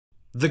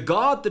The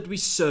God that we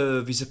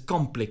serve is a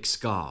complex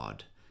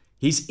God.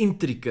 He's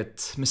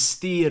intricate,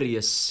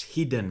 mysterious,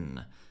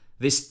 hidden.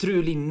 There's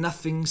truly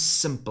nothing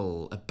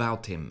simple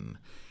about him.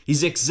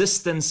 His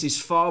existence is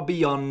far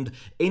beyond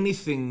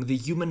anything the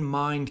human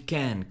mind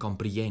can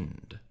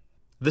comprehend.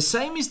 The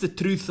same is the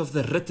truth of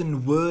the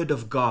written word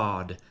of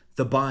God,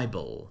 the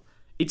Bible.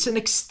 It's an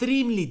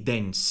extremely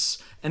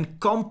dense and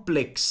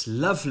complex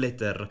love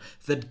letter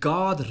that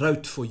God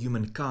wrote for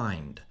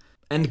humankind.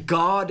 And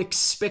God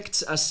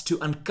expects us to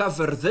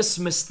uncover this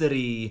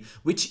mystery,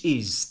 which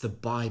is the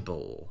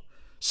Bible.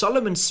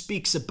 Solomon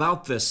speaks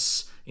about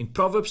this in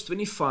Proverbs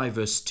 25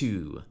 verse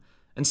 2,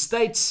 and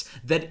states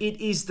that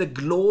it is the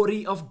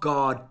glory of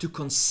God to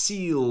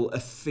conceal a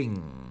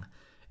thing,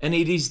 and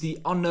it is the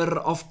honor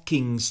of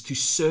kings to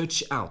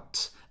search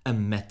out a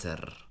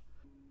matter.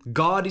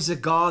 God is a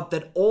God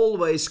that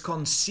always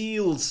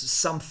conceals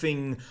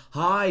something,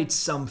 hides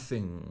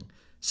something,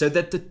 so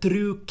that the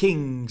true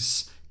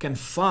kings can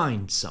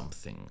find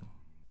something.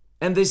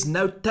 And there's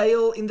no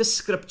tale in the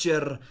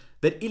scripture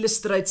that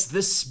illustrates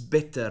this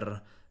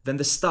better than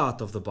the start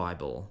of the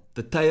Bible,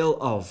 the tale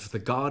of the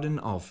Garden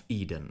of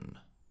Eden.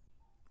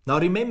 Now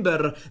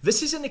remember,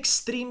 this is an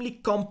extremely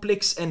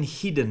complex and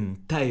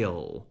hidden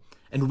tale.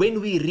 And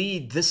when we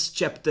read this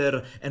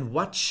chapter and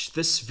watch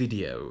this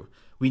video,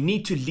 we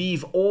need to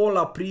leave all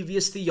our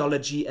previous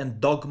theology and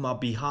dogma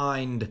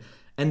behind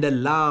and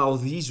allow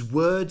these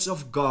words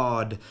of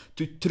God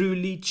to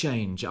truly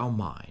change our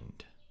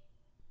mind.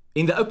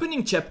 In the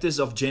opening chapters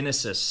of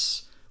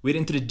Genesis, we're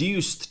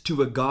introduced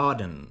to a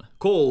garden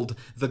called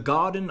the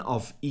Garden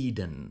of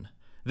Eden.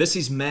 This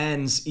is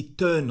man's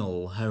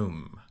eternal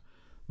home.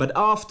 But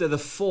after the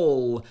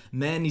fall,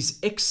 man is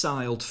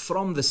exiled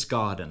from this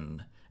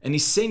garden and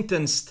is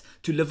sentenced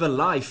to live a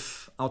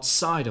life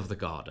outside of the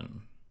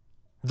garden.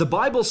 The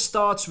Bible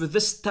starts with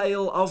this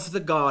tale of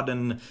the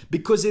garden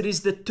because it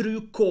is the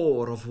true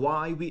core of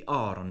why we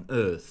are on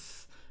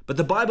earth. But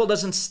the Bible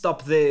doesn't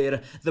stop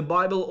there. The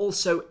Bible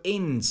also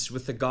ends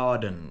with the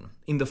garden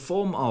in the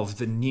form of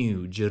the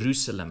New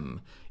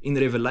Jerusalem in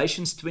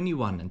Revelations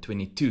 21 and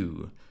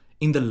 22,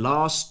 in the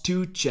last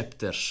 2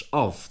 chapters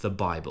of the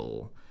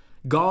Bible.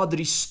 God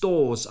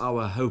restores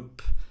our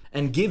hope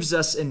and gives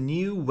us a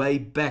new way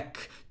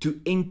back to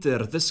enter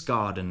this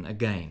garden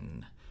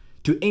again,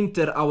 to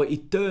enter our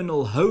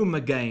eternal home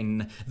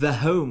again, the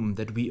home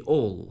that we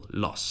all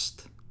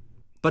lost.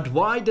 But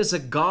why does a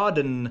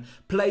garden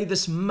play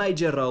this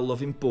major role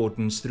of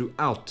importance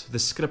throughout the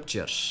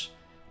scriptures?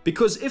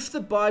 Because if the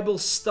Bible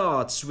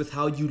starts with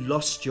how you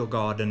lost your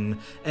garden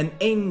and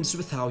ends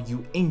with how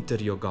you enter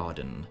your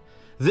garden,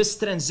 this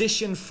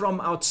transition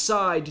from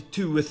outside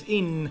to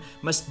within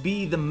must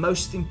be the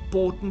most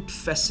important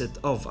facet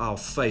of our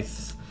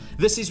faith.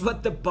 This is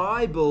what the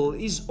Bible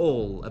is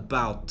all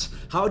about.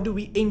 How do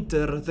we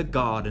enter the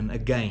garden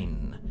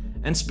again?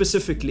 And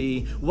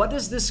specifically, what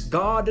does this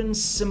garden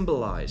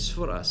symbolize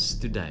for us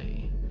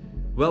today?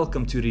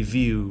 Welcome to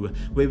Review,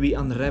 where we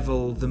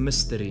unravel the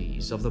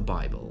mysteries of the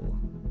Bible.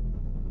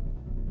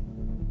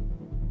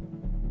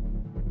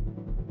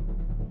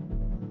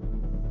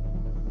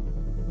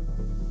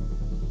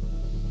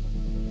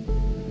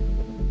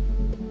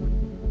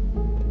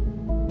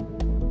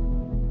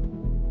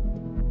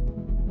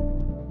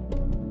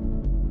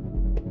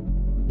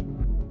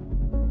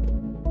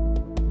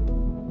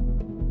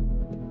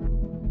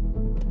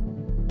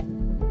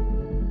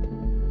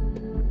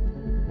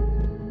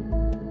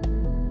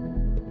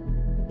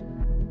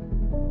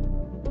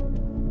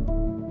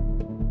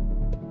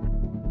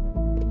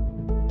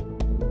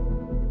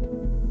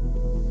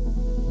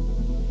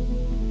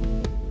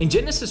 In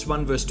Genesis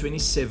 1 verse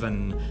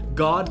 27,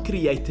 God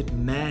created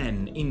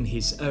man in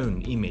his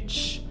own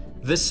image.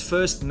 This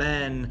first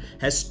man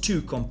has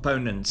 2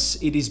 components.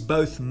 It is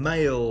both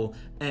male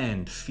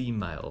and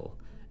female.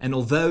 And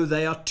although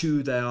they are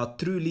 2, they are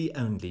truly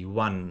only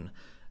one.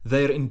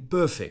 They are in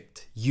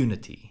perfect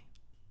unity.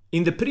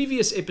 In the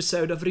previous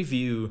episode of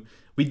Review,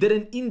 we did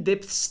an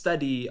in-depth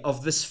study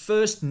of this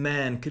first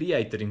man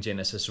created in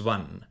Genesis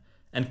 1.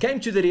 And came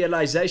to the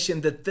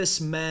realization that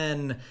this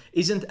man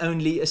isn't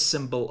only a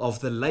symbol of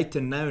the later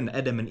known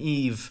Adam and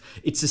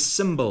Eve, it's a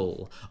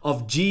symbol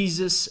of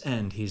Jesus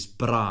and his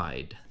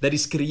bride that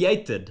is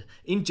created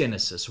in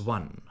Genesis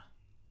 1.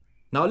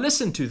 Now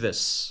listen to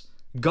this.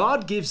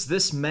 God gives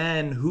this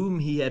man whom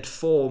he had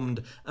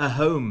formed a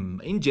home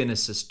in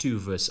Genesis 2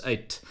 verse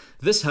 8.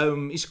 This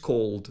home is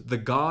called the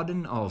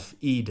Garden of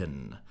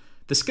Eden.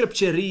 The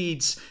scripture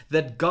reads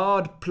that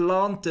God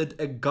planted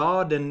a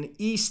garden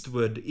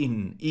eastward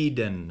in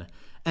Eden,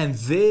 and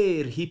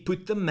there he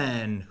put the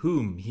man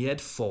whom he had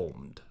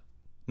formed.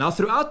 Now,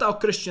 throughout our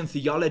Christian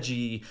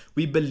theology,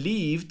 we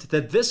believed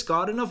that this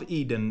Garden of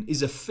Eden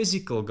is a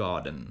physical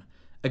garden,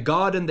 a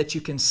garden that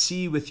you can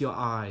see with your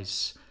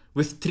eyes,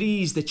 with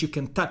trees that you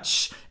can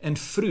touch and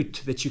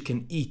fruit that you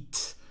can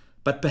eat.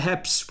 But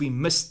perhaps we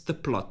missed the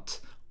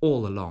plot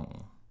all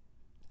along.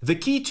 The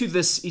key to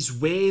this is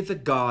where the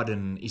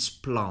garden is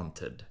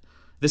planted.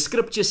 The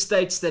scripture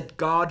states that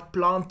God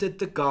planted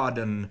the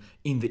garden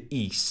in the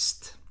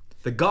east.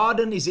 The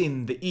garden is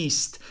in the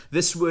east.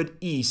 This word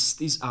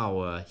east is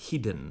our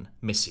hidden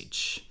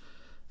message.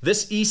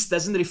 This east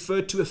doesn't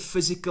refer to a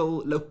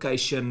physical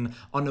location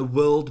on a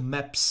world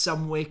map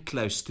somewhere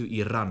close to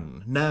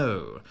Iran.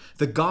 No,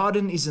 the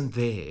garden isn't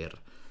there.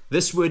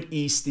 This word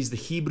east is the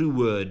Hebrew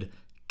word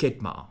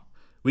kedma,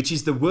 which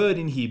is the word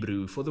in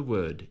Hebrew for the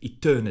word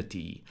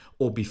eternity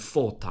or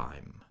before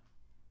time.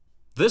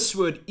 This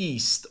word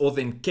east, or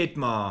then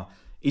kedma,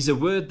 is a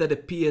word that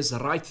appears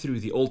right through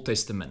the Old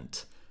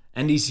Testament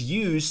and is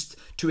used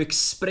to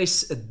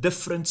express a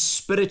different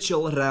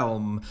spiritual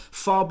realm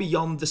far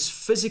beyond this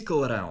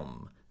physical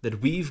realm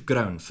that we've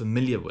grown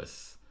familiar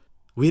with.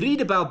 We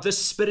read about this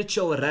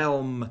spiritual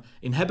realm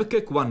in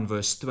Habakkuk 1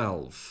 verse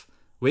 12,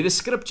 where the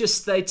scripture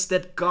states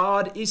that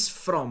God is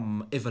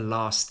from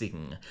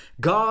everlasting.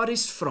 God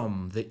is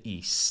from the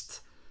east.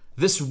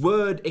 This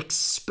word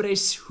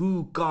expresses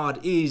who God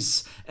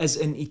is as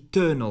an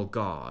eternal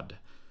God.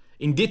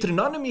 In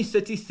Deuteronomy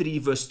 33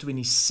 verse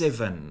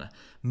 27,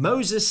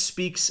 Moses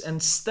speaks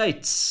and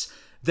states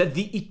that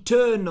the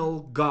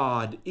eternal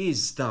God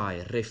is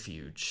thy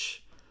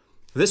refuge.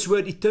 This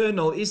word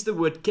eternal is the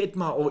word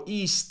kedma or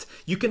east.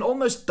 You can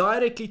almost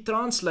directly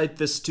translate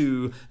this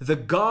to the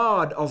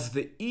God of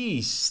the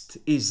east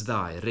is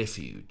thy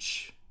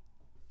refuge.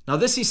 Now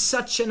this is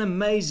such an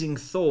amazing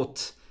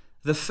thought,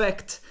 the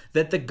fact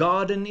that the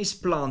garden is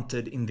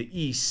planted in the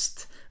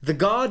east. The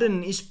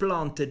garden is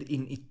planted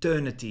in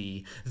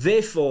eternity.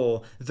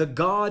 Therefore, the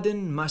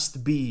garden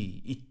must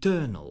be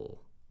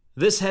eternal.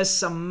 This has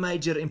some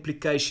major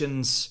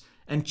implications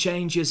and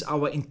changes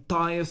our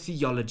entire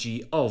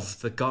theology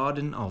of the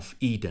Garden of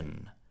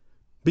Eden.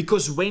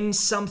 Because when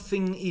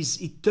something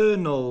is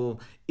eternal,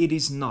 it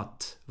is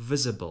not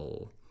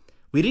visible.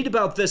 We read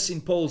about this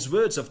in Paul's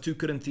words of 2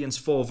 Corinthians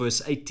 4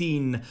 verse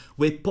 18,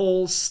 where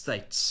Paul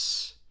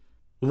states,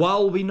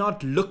 "While we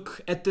not look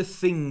at the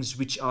things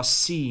which are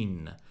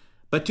seen,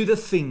 but to the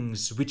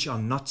things which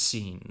are not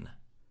seen.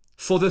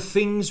 For the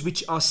things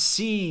which are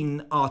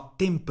seen are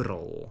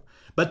temporal,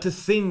 but the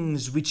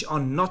things which are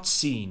not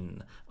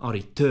seen are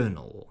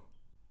eternal."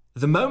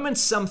 The moment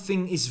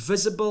something is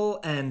visible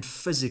and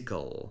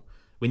physical,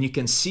 when you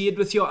can see it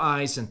with your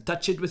eyes and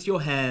touch it with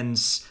your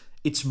hands,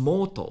 it's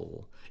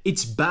mortal.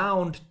 It's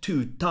bound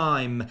to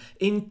time.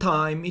 In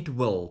time it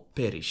will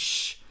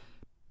perish.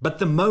 But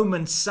the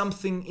moment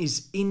something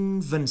is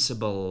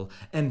invincible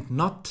and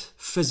not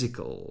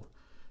physical,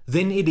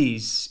 then it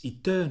is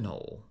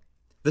eternal.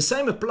 The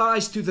same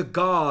applies to the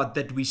God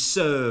that we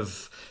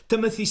serve.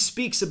 Timothy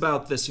speaks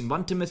about this in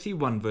 1 Timothy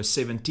 1 verse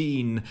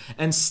 17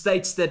 and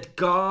states that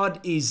God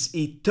is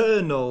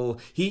eternal,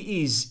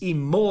 He is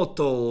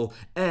immortal,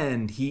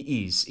 and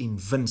He is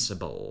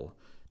invincible.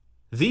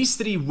 These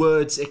three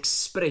words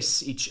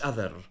express each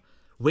other.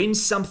 When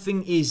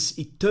something is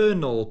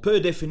eternal,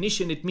 per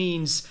definition, it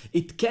means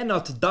it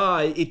cannot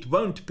die, it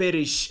won't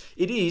perish,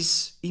 it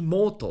is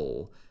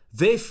immortal.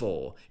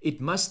 Therefore, it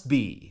must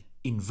be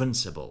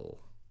invincible.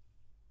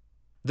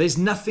 There's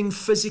nothing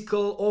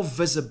physical or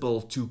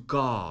visible to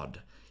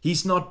God.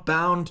 He's not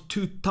bound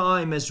to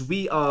time as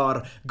we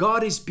are.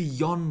 God is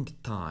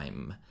beyond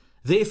time.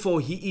 Therefore,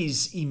 He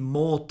is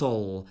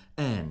immortal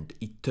and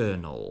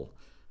eternal.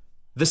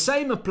 The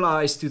same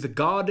applies to the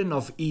Garden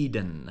of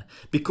Eden,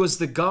 because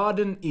the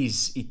garden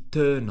is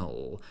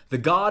eternal. The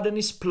garden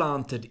is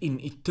planted in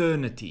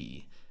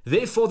eternity.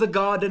 Therefore, the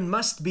garden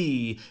must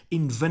be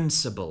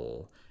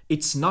invincible.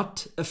 It's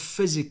not a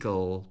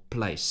physical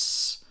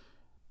place.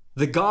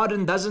 The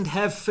garden doesn't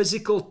have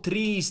physical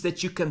trees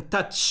that you can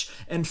touch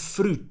and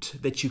fruit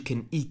that you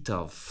can eat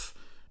of.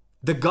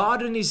 The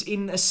garden is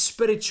in a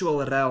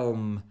spiritual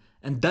realm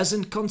and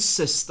doesn't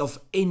consist of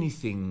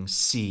anything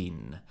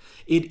seen.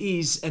 It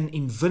is an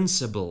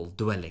invincible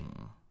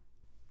dwelling.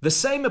 The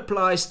same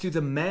applies to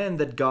the man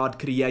that God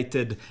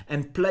created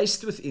and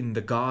placed within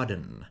the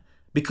garden.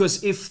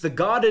 Because if the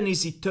garden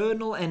is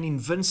eternal and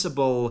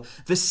invincible,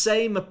 the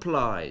same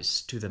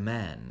applies to the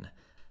man.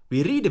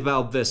 We read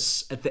about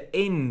this at the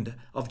end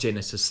of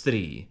Genesis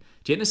 3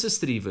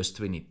 verse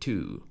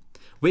 22,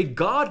 where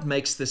God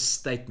makes this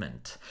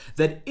statement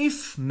that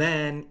if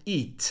man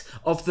eat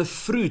of the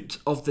fruit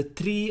of the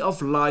tree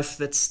of life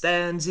that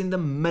stands in the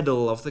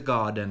middle of the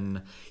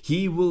garden,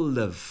 he will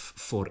live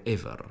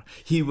forever.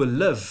 He will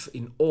live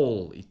in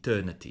all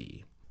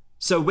eternity.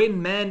 So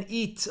when man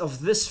eats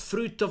of this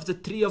fruit of the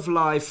tree of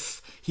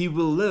life, he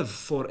will live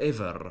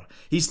forever.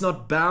 He's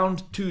not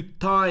bound to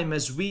time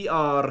as we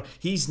are.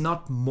 He's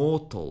not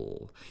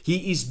mortal.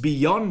 He is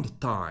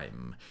beyond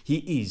time. He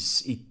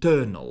is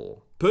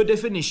eternal. Per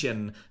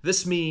definition,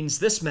 this means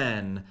this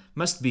man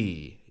must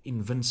be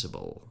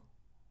invincible.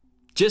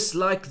 Just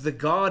like the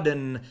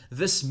garden,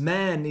 this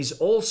man is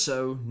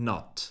also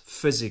not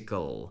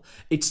physical.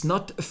 It's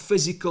not a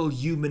physical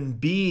human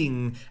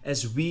being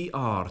as we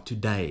are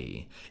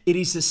today. It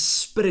is a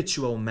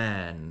spiritual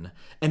man,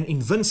 an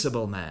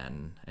invincible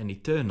man, an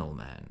eternal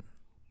man.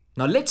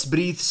 Now let's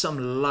breathe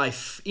some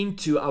life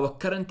into our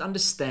current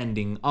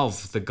understanding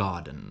of the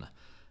garden.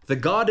 The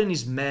garden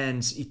is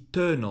man's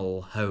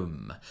eternal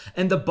home,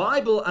 and the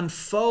Bible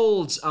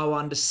unfolds our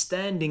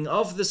understanding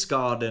of this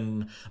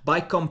garden by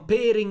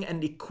comparing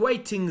and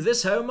equating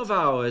this home of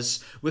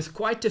ours with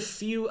quite a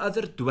few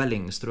other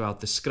dwellings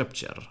throughout the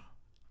scripture.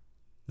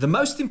 The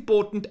most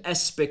important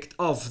aspect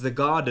of the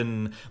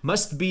garden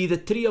must be the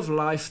tree of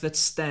life that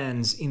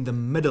stands in the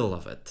middle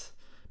of it.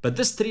 But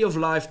this tree of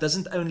life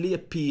doesn't only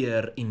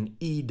appear in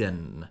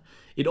Eden,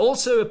 it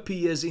also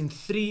appears in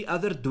 3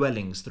 other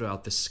dwellings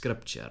throughout the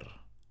scripture.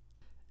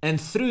 And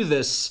through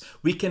this,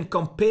 we can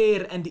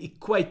compare and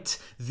equate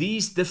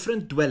these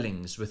different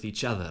dwellings with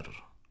each other.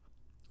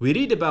 We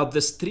read about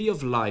this tree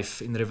of life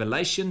in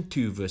Revelation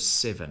 2 verse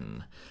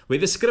 7, where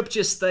the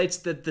scripture states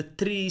that the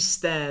tree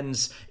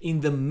stands in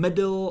the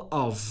middle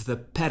of the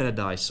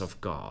paradise of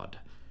God.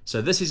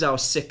 So this is our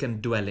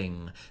second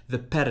dwelling, the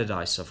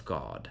paradise of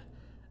God.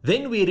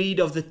 Then we read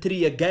of the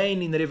tree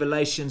again in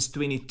Revelations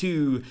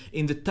 22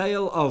 in the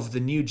tale of the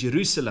New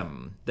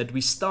Jerusalem that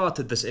we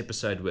started this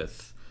episode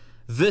with.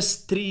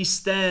 This tree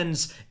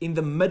stands in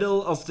the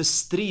middle of the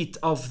street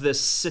of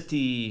this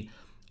city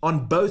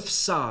on both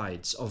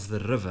sides of the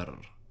river.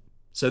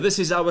 So this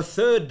is our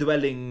third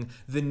dwelling,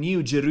 the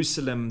New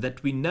Jerusalem,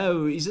 that we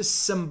know is a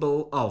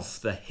symbol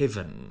of the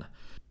heaven.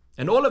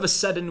 And all of a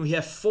sudden we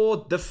have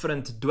 4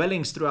 different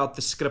dwellings throughout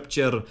the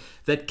scripture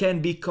that can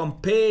be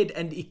compared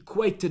and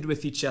equated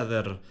with each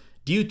other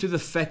due to the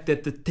fact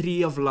that the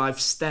tree of life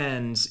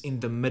stands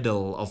in the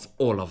middle of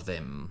all of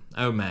them.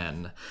 Oh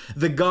man.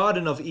 The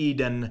Garden of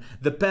Eden,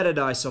 the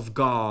paradise of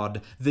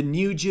God, the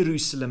New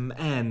Jerusalem,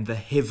 and the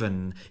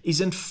heaven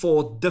isn't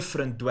 4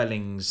 different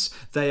dwellings.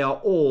 They are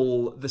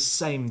all the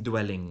same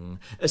dwelling,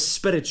 a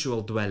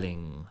spiritual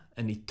dwelling,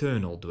 an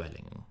eternal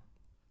dwelling.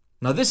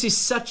 Now this is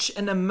such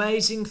an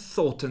amazing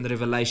thought in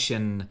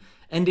Revelation,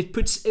 and it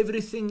puts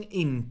everything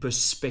in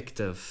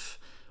perspective.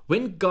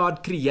 When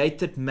God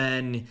created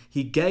man,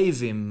 he gave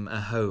him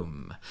a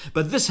home.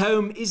 But this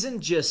home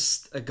isn't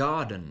just a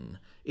garden.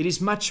 It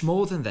is much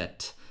more than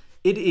that.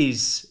 It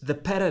is the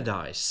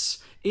paradise.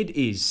 It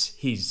is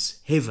his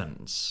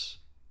heavens.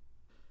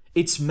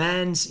 It's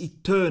man's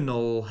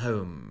eternal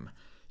home.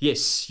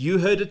 Yes, you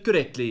heard it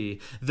correctly.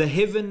 The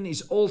heaven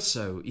is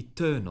also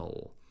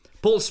eternal.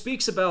 Paul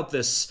speaks about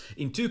this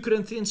in 2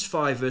 Corinthians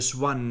 5 verse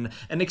 1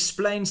 and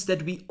explains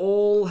that we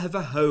all have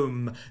a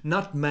home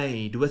not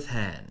made with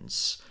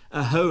hands,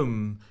 a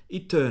home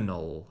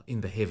eternal in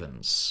the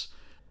heavens.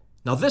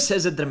 Now this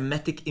has a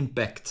dramatic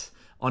impact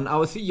on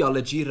our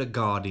theology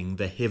regarding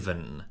the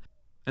heaven.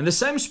 And the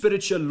same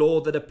spiritual law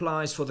that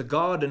applies for the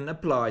garden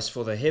applies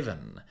for the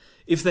heaven.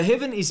 If the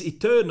heaven is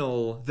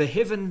eternal, the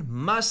heaven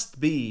must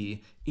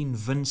be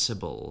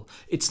invincible.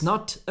 It's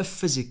not a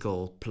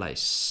physical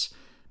place.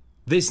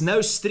 There's no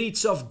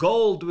streets of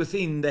gold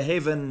within the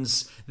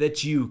heavens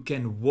that you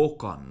can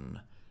walk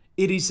on.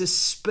 It is a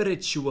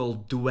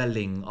spiritual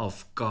dwelling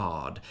of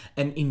God,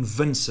 an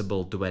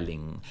invincible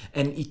dwelling,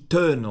 an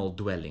eternal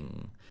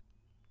dwelling.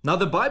 Now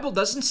the Bible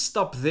doesn't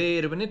stop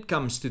there when it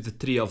comes to the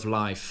tree of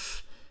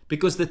life,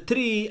 because the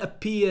tree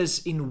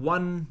appears in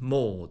one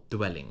more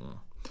dwelling.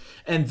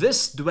 And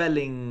this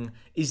dwelling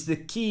is the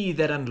key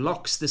that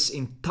unlocks this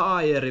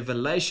entire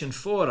revelation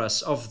for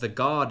us of the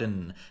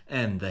garden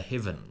and the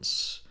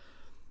heavens.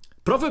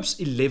 Proverbs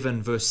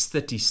 11 verse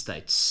 30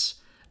 states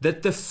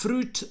that the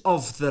fruit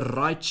of the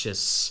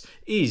righteous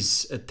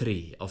is a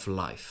tree of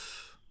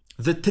life.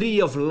 The tree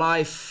of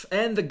life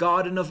and the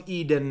Garden of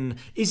Eden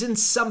isn't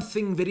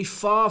something very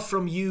far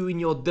from you in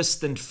your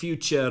distant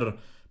future.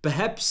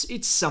 Perhaps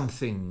it's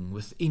something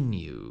within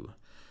you.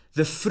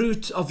 The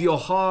fruit of your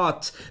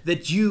heart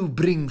that you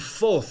bring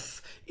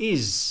forth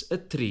is a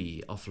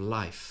tree of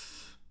life.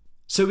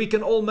 So we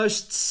can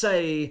almost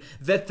say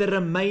that the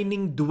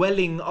remaining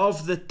dwelling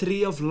of the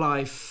tree of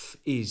life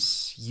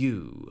is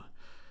you.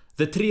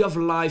 The tree of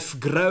life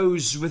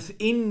grows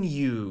within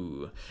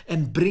you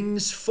and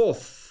brings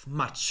forth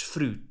much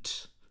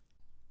fruit.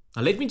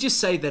 Now let me just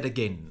say that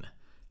again.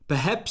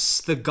 Perhaps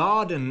the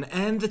garden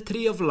and the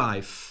tree of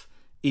life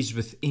is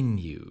within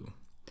you.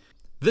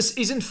 This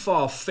isn't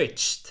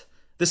far-fetched.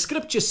 The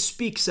scripture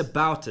speaks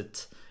about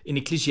it in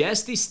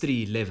Ecclesiastes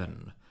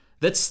 3:11.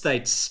 That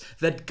states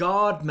that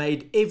God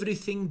made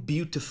everything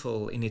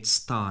beautiful in its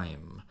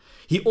time.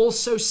 He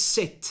also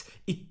set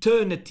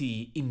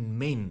eternity in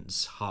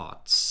men's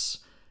hearts.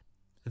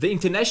 The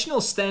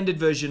International Standard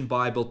Version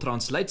Bible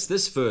translates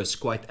this verse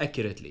quite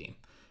accurately.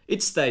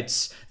 It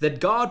states that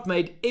God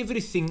made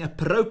everything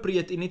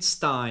appropriate in its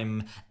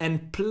time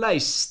and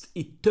placed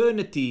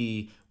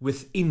eternity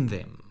within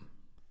them.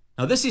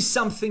 Now this is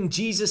something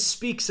Jesus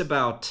speaks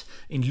about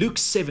in Luke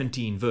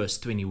 17 verse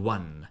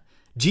 21.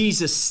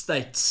 Jesus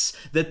states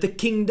that the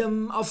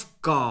kingdom of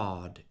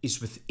God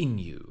is within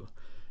you.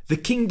 The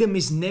kingdom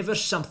is never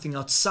something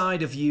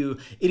outside of you.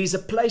 It is a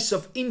place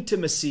of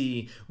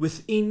intimacy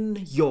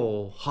within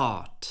your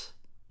heart.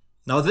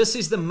 Now this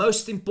is the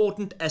most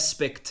important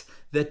aspect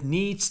that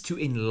needs to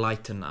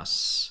enlighten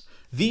us.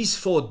 These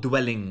 4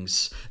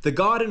 dwellings, the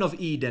Garden of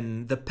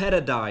Eden, the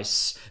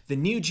Paradise, the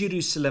New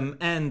Jerusalem,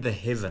 and the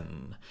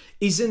heaven,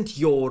 isn't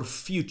your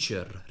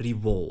future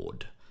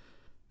reward.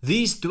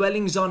 These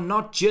dwellings are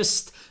not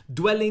just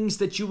dwellings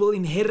that you will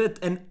inherit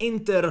and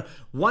enter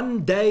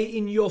one day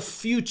in your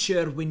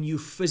future when you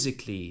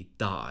physically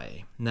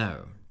die.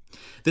 No.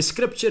 The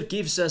scripture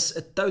gives us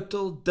a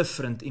total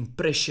different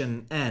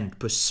impression and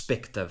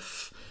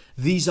perspective.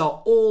 These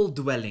are all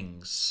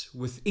dwellings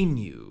within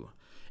you,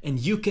 and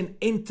you can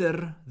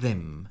enter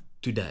them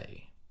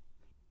today.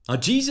 Now,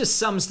 Jesus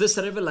sums this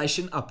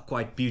revelation up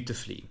quite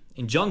beautifully.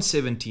 In John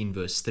 17,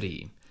 verse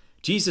 3,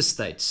 Jesus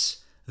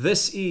states,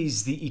 "This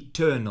is the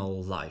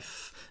eternal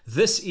life.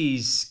 This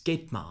is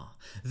Ketma.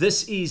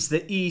 This is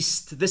the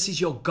east. This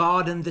is your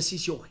garden. This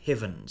is your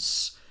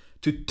heavens.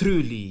 To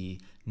truly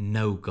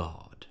know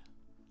God."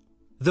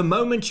 The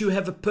moment you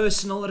have a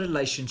personal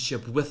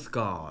relationship with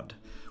God,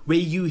 where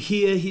you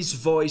hear His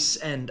voice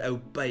and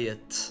obey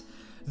it,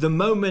 the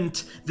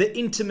moment the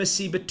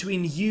intimacy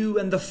between you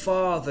and the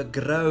Father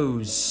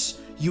grows,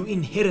 you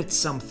inherit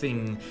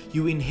something.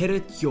 You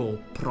inherit your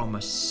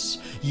promise.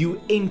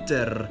 You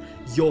enter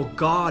your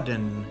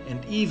garden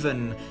and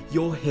even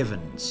your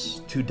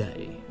heavens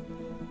today.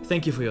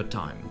 Thank you for your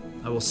time.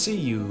 I will see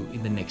you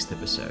in the next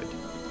episode.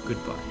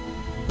 Goodbye.